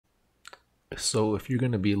So if you're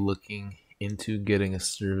going to be looking into getting a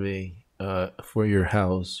survey for your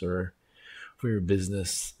house or for your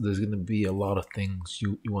business, there's going to be a lot of things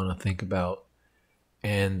you want to think about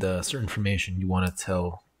and certain information you want to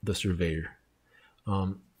tell the surveyor.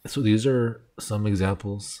 So these are some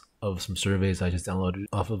examples of some surveys I just downloaded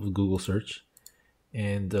off of a Google search.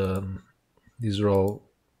 And these are all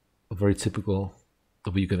very typical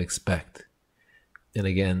of what you can expect. And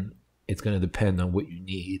again, it's going to depend on what you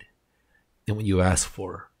need and what you ask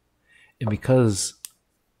for. And because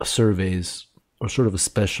surveys are sort of a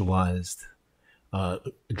specialized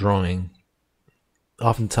drawing,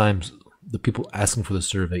 oftentimes the people asking for the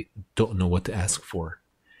survey don't know what to ask for.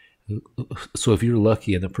 So if you're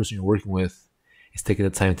lucky and the person you're working with is taking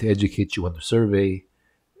the time to educate you on the survey,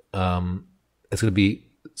 it's gonna be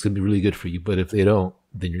really good for you. But if they don't,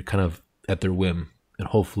 then you're kind of at their whim, and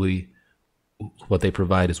hopefully, what they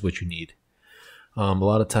provide is what you need. A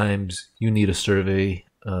lot of times, you need a survey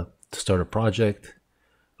to start a project.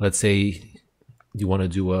 Let's say you want to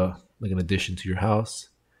do an addition to your house,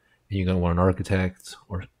 and you're gonna want an architect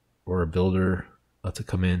or a builder to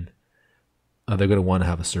come in. They're gonna want to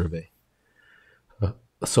have a survey.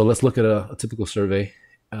 So let's look at a typical survey.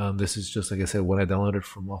 This is just, like I said, what I downloaded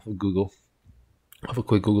from off of Google, off a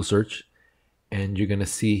quick Google search. And you're going to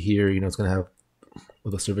see here, it's going to have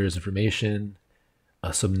the surveyor's information,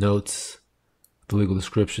 some notes, the legal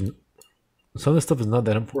description. Some of this stuff is not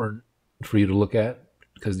that important for you to look at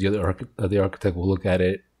because the architect will look at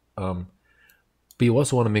it. But you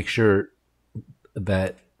also want to make sure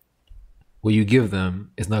that what you give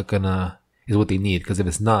them is what they need. Because if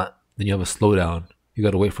it's not, then you have a slowdown. You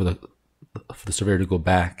got to wait for the surveyor to go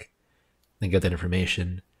back and get that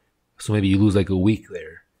information. So maybe you lose like a week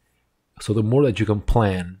there. So the more that you can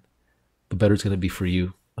plan, the better it's going to be for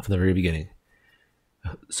you from the very beginning.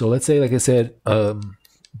 So let's say, like I said, right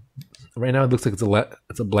now it looks like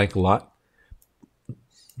it's a blank lot.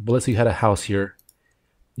 But let's say you had a house here,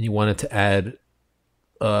 and you wanted to add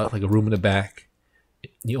like a room in the back.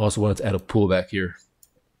 You also wanted to add a pool back here.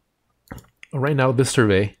 Right now, this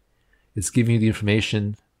survey is giving you the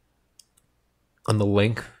information on the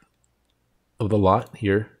length of the lot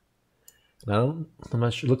here. And I'm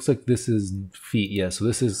not sure. It looks like this is feet. Yeah, so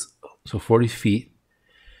this is 40 feet.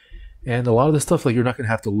 And a lot of this stuff, like, you're not going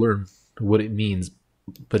to have to learn what it means.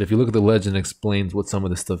 But if you look at the legend, it explains what some of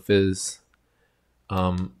this stuff is.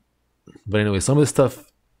 But anyway, some of this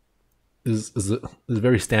stuff is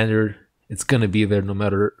very standard. It's going to be there no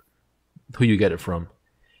matter who you get it from.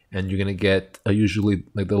 And you're going to get usually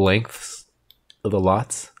like the lengths of the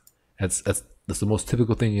lots. That's the most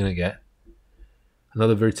typical thing you're going to get.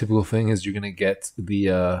 Another very typical thing is you're going to get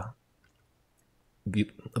the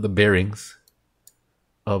bearings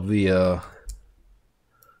of the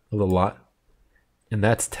lot, and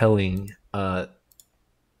that's telling the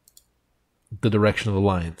direction of the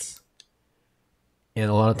lines. And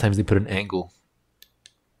a lot of times they put an angle.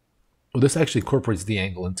 Well, this actually incorporates the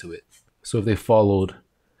angle into it. So if they followed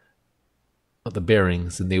the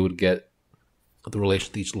bearings, then they would get the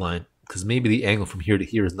relation to each line. Because maybe the angle from here to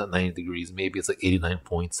here is not 90 degrees. Maybe it's like 89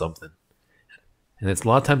 point something. And a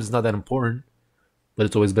lot of times it's not that important, but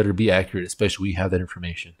it's always better to be accurate, especially when you have that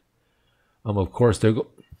information. Of course, they're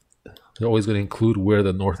always going to include where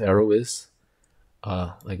the north arrow is.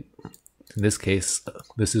 Like in this case,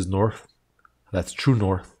 this is north. That's true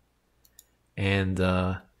north. And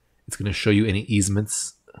it's going to show you any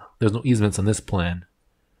easements. There's no easements on this plan.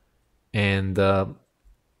 And but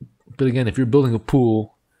again, if you're building a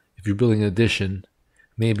pool, if you're building an addition,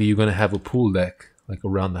 maybe you're going to have a pool deck like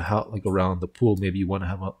around the house, like around the pool. Maybe you want to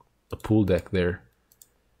have a pool deck there.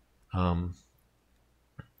 And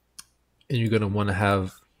you're going to want to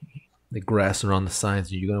have the grass around the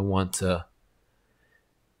sides. You're going to want to,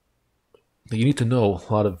 you need to know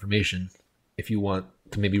a lot of information if you want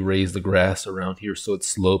to maybe raise the grass around here so it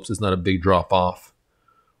slopes. It's not a big drop off.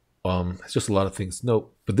 It's just a lot of things to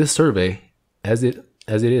note. But this survey, as it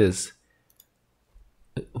is,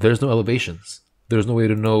 there's no elevations. There's no way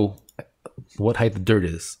to know what height the dirt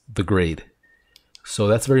is, the grade. So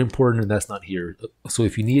that's very important, and that's not here. So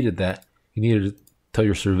if you needed that, you needed to tell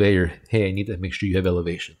your surveyor, hey, I need to make sure you have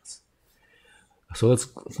elevations. So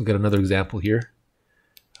let's look at another example here.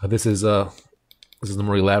 This is a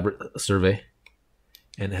more elaborate survey,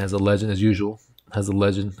 and it has a legend as usual. It has a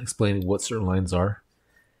legend explaining what certain lines are.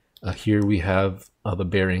 Here we have the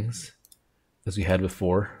bearings, as we had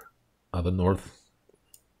before. The north,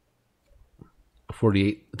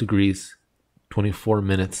 48 degrees, 24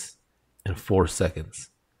 minutes, and 4 seconds.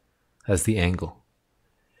 That's the angle.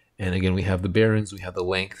 And again, we have the bearings, we have the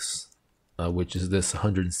lengths, which is this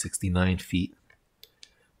 169 feet.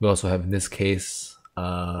 We also have, in this case,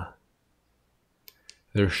 they're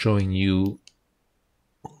showing you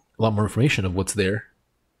a lot more information of what's there.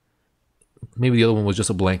 Maybe the other one was just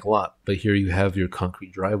a blank lot, but here you have your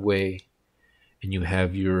concrete driveway, and you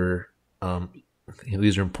have your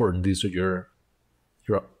these are important. These are your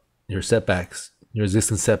setbacks, your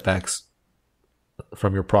existing setbacks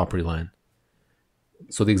from your property line.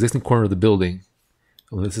 So the existing corner of the building,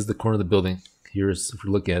 well, this is the corner of the building. Here's, if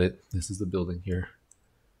you look at it, this is the building here.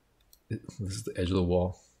 This is the edge of the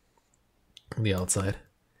wall on the outside,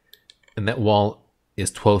 and that wall is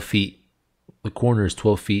 12 feet. The corner is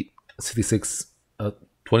 12 feet,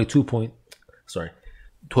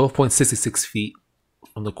 12.66 feet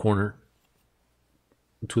from the corner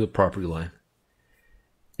to the property line.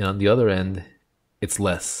 And on the other end, it's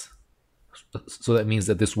less. So that means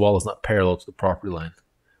that this wall is not parallel to the property line,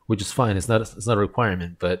 which is fine. It's not a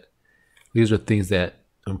requirement, but these are things that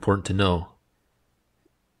are important to know.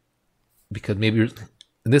 Because maybe you're,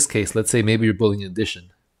 in this case, let's say maybe you're building an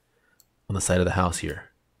addition on the side of the house here.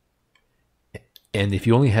 And if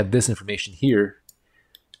you only had this information here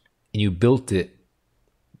and you built it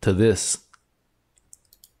to this,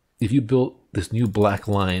 if you built this new black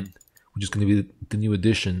line, which is going to be the new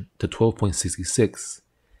addition to 12.66,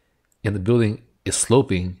 and the building is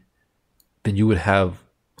sloping, then you would have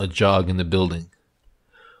a jog in the building.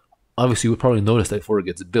 Obviously, you would probably notice that before it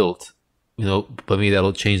gets built, but maybe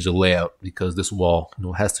that'll change the layout because this wall,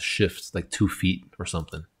 has to shift like 2 feet or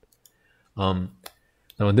something. Now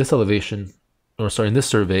in this elevation, in this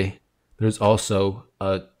survey, there's also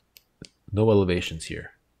no elevations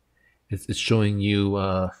here. It's showing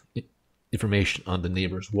you information on the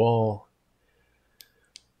neighbor's wall.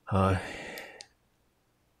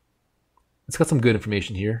 It's got some good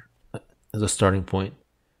information here as a starting point.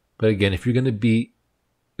 But again, if you're going to be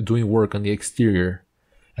doing work on the exterior,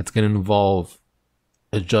 that's going to involve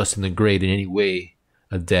adjusting the grade in any way,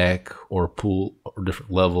 a deck or a pool or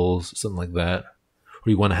different levels, something like that. Or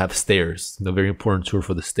you want to have stairs. The very important tool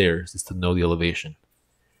for the stairs is to know the elevation.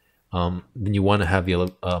 Then you want to have the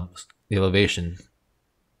elevation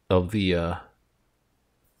of the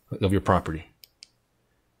of your property.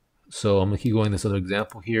 So I'm gonna keep going. This other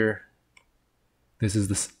example here. This is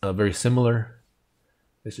this very similar.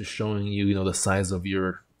 This is showing you, the size of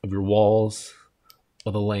your walls,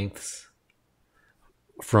 or the lengths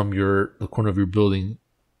from the corner of your building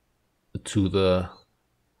to the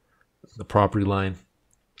property line.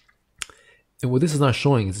 And what this is not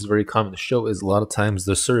showing, this is very common to show, is a lot of times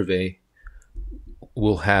the survey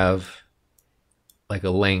will have like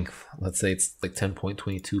a length. Let's say it's like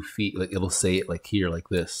 10.22 feet. Like it'll say it like here, like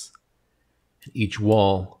this. Each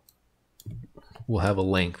wall will have a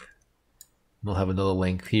length. We'll have another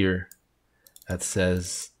length here that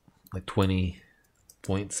says like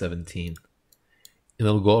 20.17. And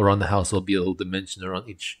it'll go around the house. There'll be a little dimension around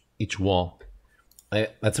each wall.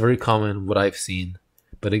 That's very common, what I've seen.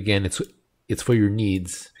 But again, it's for your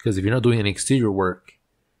needs, because if you're not doing any exterior work,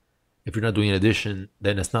 if you're not doing an addition,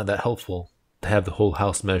 then it's not that helpful to have the whole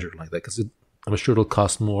house measured like that, because I'm sure it'll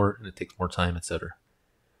cost more and it takes more time, etc.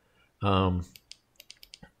 And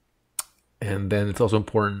then it's also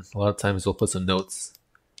important, a lot of times they'll put some notes,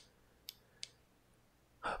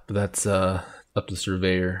 but that's up to the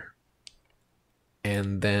surveyor.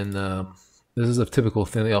 And then this is a typical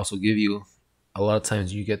thing they also give you. A lot of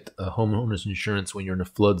times you get a homeowner's insurance when you're in a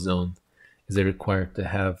flood zone, is they're required to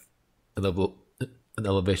have an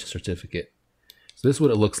elevation certificate. So this is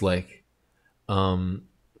what it looks like.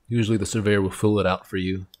 Usually the surveyor will fill it out for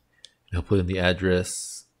you, and he'll put in the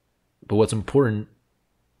address. But what's important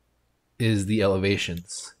is the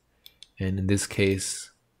elevations. And in this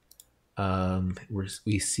case,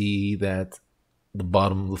 we see that the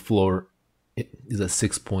bottom of the floor is at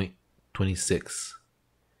 6.26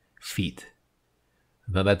 feet.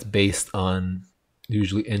 Now that's based on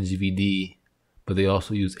usually NGVD, but they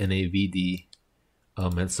also use NAVD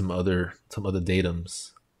and some other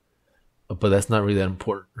datums. But that's not really that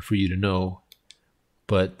important for you to know.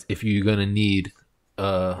 But if you're gonna need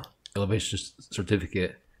elevation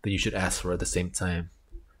certificate, then you should ask for it at the same time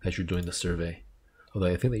as you're doing the survey. Although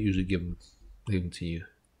I think they usually leave them to you,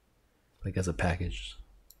 like as a package.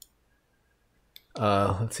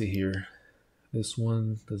 Let's see here. This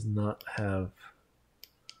one does not have.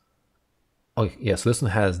 Oh yeah, so this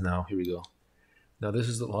one has now. Here we go. Now this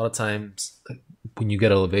is a lot of times when you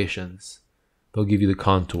get elevations, they'll give you the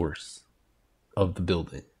contours of the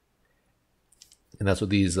building, and that's what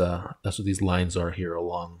these lines are here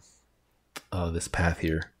along this path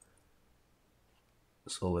here.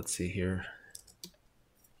 So let's see here.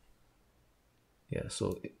 Yeah,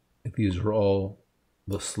 so these are all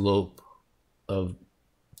the slope of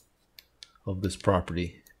of this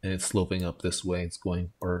property, and it's sloping up this way. It's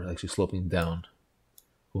going, or actually sloping down,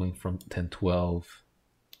 going from 1012.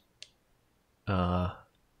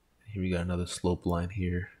 Here we got another slope line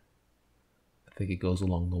here. I think it goes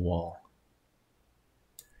along the wall.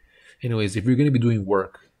 Anyways, if you're going to be doing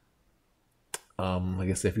work, like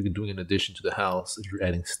I said, if you're doing an addition to the house, if you're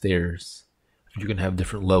adding stairs, if you're going to have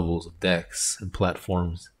different levels of decks and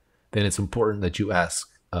platforms, then it's important that you ask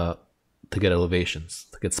to get elevations,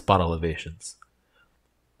 to get spot elevations.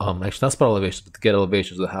 Actually, not spot elevations, but to get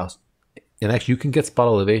elevations of the house. And actually, you can get spot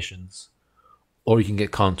elevations, or you can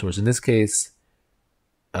get contours. In this case,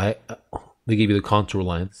 they give you the contour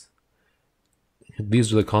lines.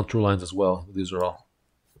 These are the contour lines as well. These are all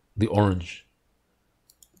the orange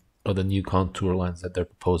are the new contour lines that they're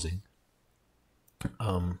proposing.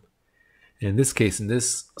 In this case, in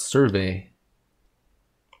this survey,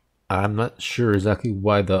 I'm not sure exactly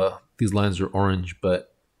why these lines are orange,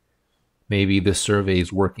 but maybe this survey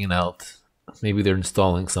is working out. Maybe they're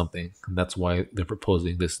installing something, and that's why they're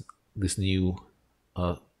proposing this new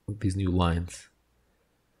these new lines.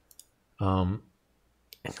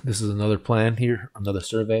 This is another plan here, another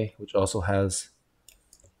survey, which also has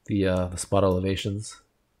the spot elevations.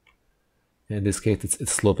 In this case,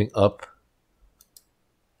 it's sloping up.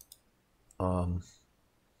 From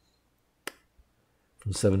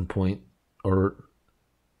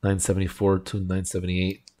 974 to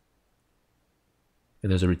 978,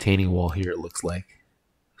 and there's a retaining wall here. It looks like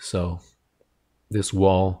so. This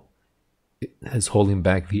wall is holding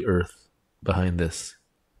back the earth behind this.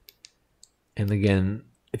 And again,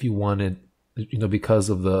 if you wanted, because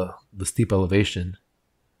of the steep elevation.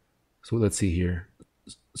 So let's see here.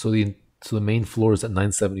 So the main floor is at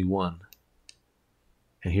 971.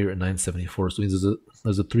 And here at 974, so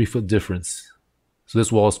there's a 3-foot difference. So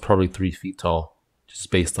this wall is probably 3 feet tall,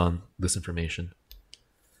 just based on this information.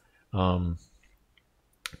 But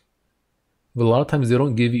a lot of times they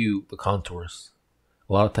don't give you the contours.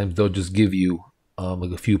 A lot of times they'll just give you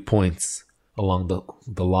like a few points along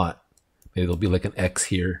the lot. Maybe there'll be like an X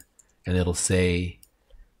here, and it'll say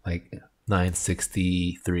like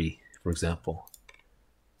 963, for example.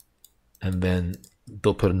 And then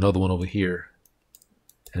they'll put another one over here,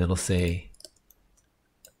 and it'll say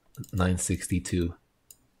 962.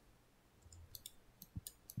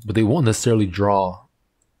 But they won't necessarily draw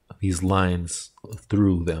these lines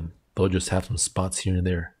through them. They'll just have some spots here and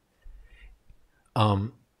there.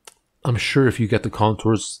 I'm sure if you get the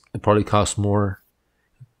contours, it probably costs more.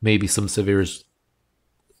 Maybe some surveyors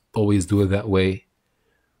always do it that way.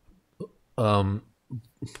 But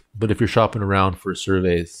if you're shopping around for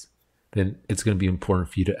surveys, then it's going to be important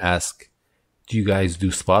for you to ask, do you guys do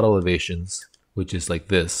spot elevations, which is like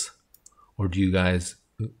this? Or do you guys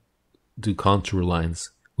do contour lines,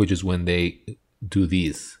 which is when they do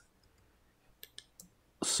these?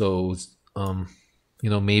 So,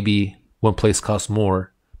 maybe one place costs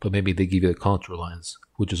more, but maybe they give you the contour lines,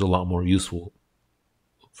 which is a lot more useful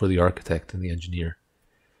for the architect and the engineer.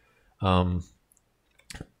 And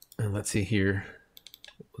let's see here.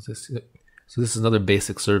 What's this? So this is another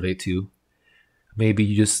basic survey too. Maybe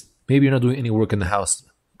you're not doing any work in the house.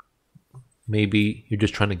 Maybe you're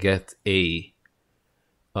just trying to get a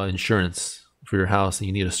insurance for your house and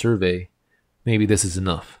you need a survey. Maybe this is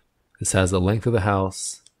enough. This has the length of the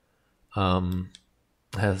house.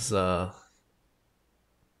 This is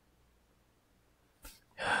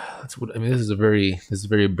a very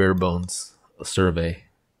bare bones survey.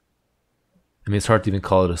 It's hard to even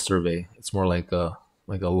call it a survey. It's more like a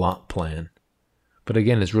lot plan. But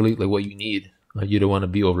again, it's really like what you need. You don't want to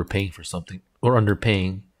be overpaying for something or underpaying,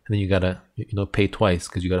 and then you gotta pay twice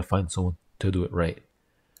because you gotta find someone to do it right.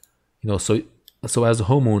 So as a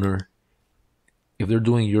homeowner, if they're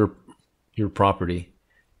doing your property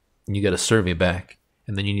and you get a survey back,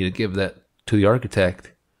 and then you need to give that to the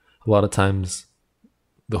architect, a lot of times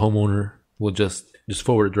the homeowner will just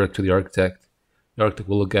forward it direct to the architect. The architect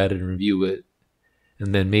will look at it and review it,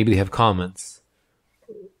 and then maybe they have comments.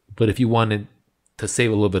 But if you wanted to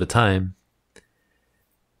save a little bit of time,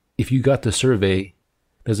 if you got the survey,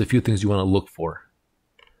 there's a few things you want to look for.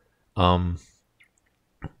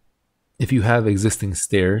 If you have existing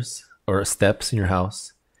stairs or steps in your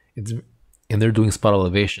house, and they're doing spot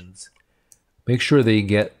elevations, make sure they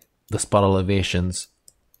get the spot elevations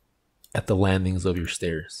at the landings of your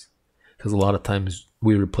stairs, because a lot of times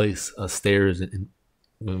we replace stairs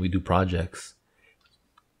when we do projects,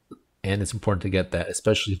 and it's important to get that,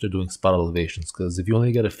 especially if they're doing spot elevations, because if you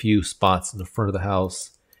only get a few spots in the front of the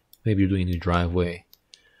house, maybe you're doing a new driveway,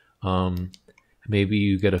 maybe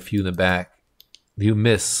you get a few in the back, you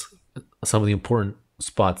miss some of the important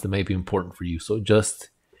spots that may be important for you. So just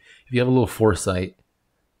if you have a little foresight,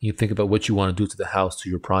 you think about what you want to do to the house, to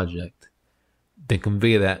your project, then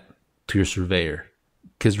convey that to your surveyor.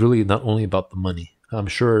 Because really, not only about the money. I'm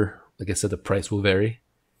sure, like I said, the price will vary.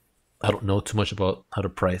 I don't know too much about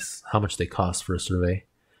how much they cost for a survey.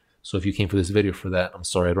 So if you came for this video for that, I'm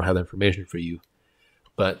sorry, I don't have the information for you.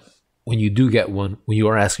 But when you do get one, when you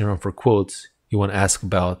are asking around for quotes, you want to ask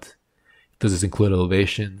about, does this include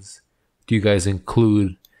elevations? Do you guys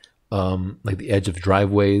include like the edge of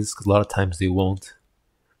driveways? Because a lot of times they won't.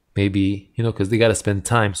 Maybe, because they got to spend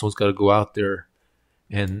time. Someone's got to go out there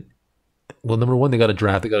and, well, number one, they got to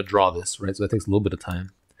draw this, right? So that takes a little bit of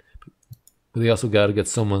time. But they also got to get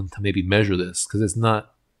someone to maybe measure this because it's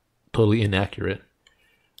not totally inaccurate.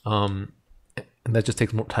 And that just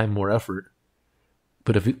takes more time, more effort.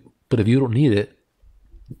 But if you don't need it,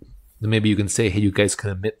 then maybe you can say, hey, you guys can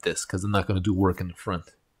omit this because I'm not going to do work in the front.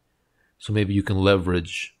 So maybe you can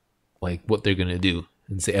leverage like what they're going to do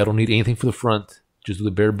and say, I don't need anything for the front. Just do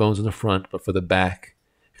the bare bones in the front, but for the back,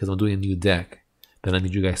 because I'm doing a new deck, then I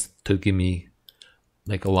need you guys to give me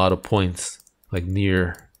like a lot of points like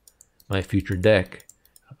near my future deck.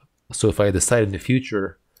 So if I decide in the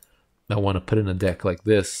future I want to put in a deck like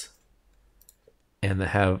this and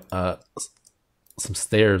have some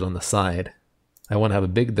stairs on the side, I want to have a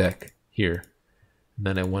big deck here, and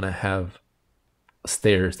then I want to have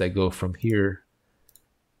stairs that go from here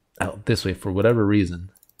out this way for whatever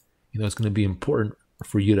reason, it's going to be important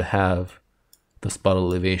for you to have the spot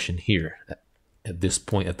elevation here at this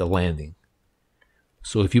point at the landing.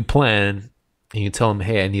 So if you plan and you tell them,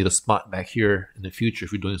 hey, I need a spot back here in the future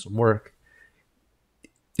if you're doing some work,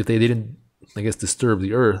 if they didn't, I guess, disturb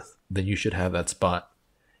the earth, then you should have that spot.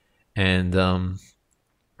 And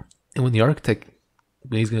when the architect,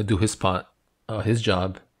 when he's going to do his spot, his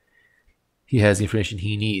job, he has the information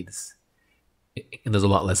he needs, and there's a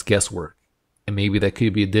lot less guesswork. And maybe that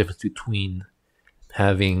could be a difference between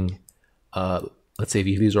having, let's say, if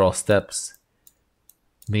these are all steps,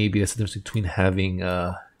 maybe that's the difference between having,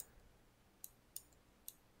 I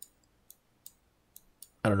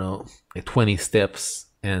don't know, like 20 steps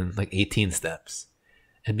and like 18 steps.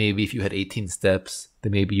 And maybe if you had 18 steps,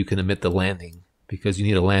 then maybe you can omit the landing because you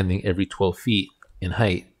need a landing every 12 feet in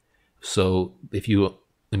height. So if you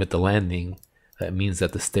omit the landing, that means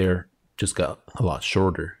that the stair just got a lot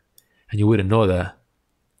shorter. And you wouldn't know that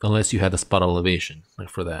unless you had the spot elevation like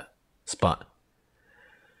for that spot.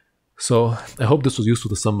 So I hope this was useful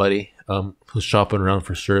to somebody who's shopping around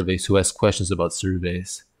for surveys, who has questions about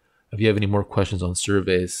surveys. If you have any more questions on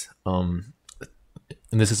surveys, and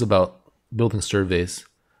this is about building surveys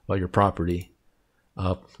about your property,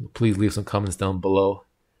 please leave some comments down below,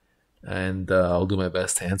 and I'll do my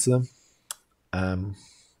best to answer them. I'm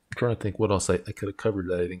trying to think what else I could have covered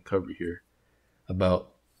that I didn't cover here about,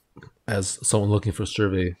 as someone looking for a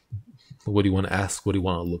survey, what do you want to ask? What do you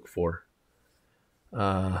want to look for?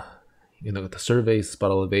 The surveys,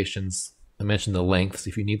 spot elevations. I mentioned the lengths.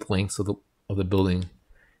 If you need lengths of the building,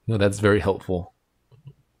 that's very helpful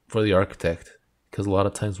for the architect, because a lot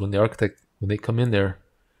of times when they come in there,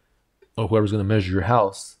 or whoever's going to measure your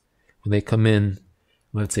house, when they come in,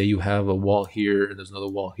 let's say you have a wall here and there's another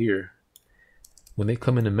wall here. When they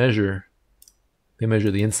come in and measure, they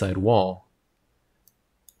measure the inside wall,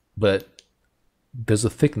 but there's a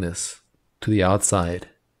thickness to the outside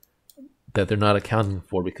that they're not accounting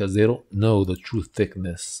for because they don't know the true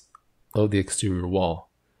thickness of the exterior wall.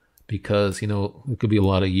 Because, it could be a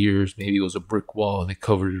lot of years. Maybe it was a brick wall and they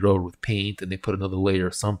covered it over with paint and they put another layer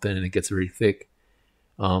of something and it gets very thick.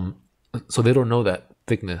 So they don't know that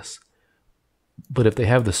thickness. But if they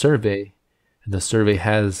have the survey and the survey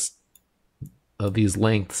has these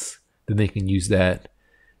lengths, then they can use that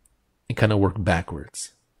and kind of work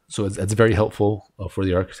backwards. So it's very helpful for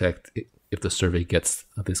the architect if the survey gets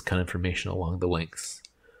this kind of information along the lengths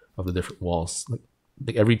of the different walls.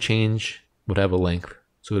 Like every change would have a length.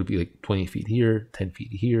 So it would be like 20 feet here, 10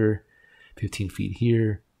 feet here, 15 feet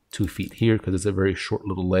here, 2 feet here, because it's a very short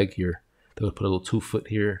little leg here. They would put a little 2 foot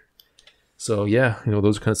here. So yeah,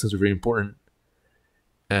 those kind of things are very important.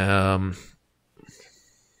 Yep.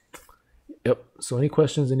 So any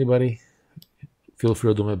questions, anybody? Feel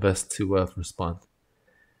free to do my best to respond.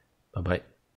 Bye-bye.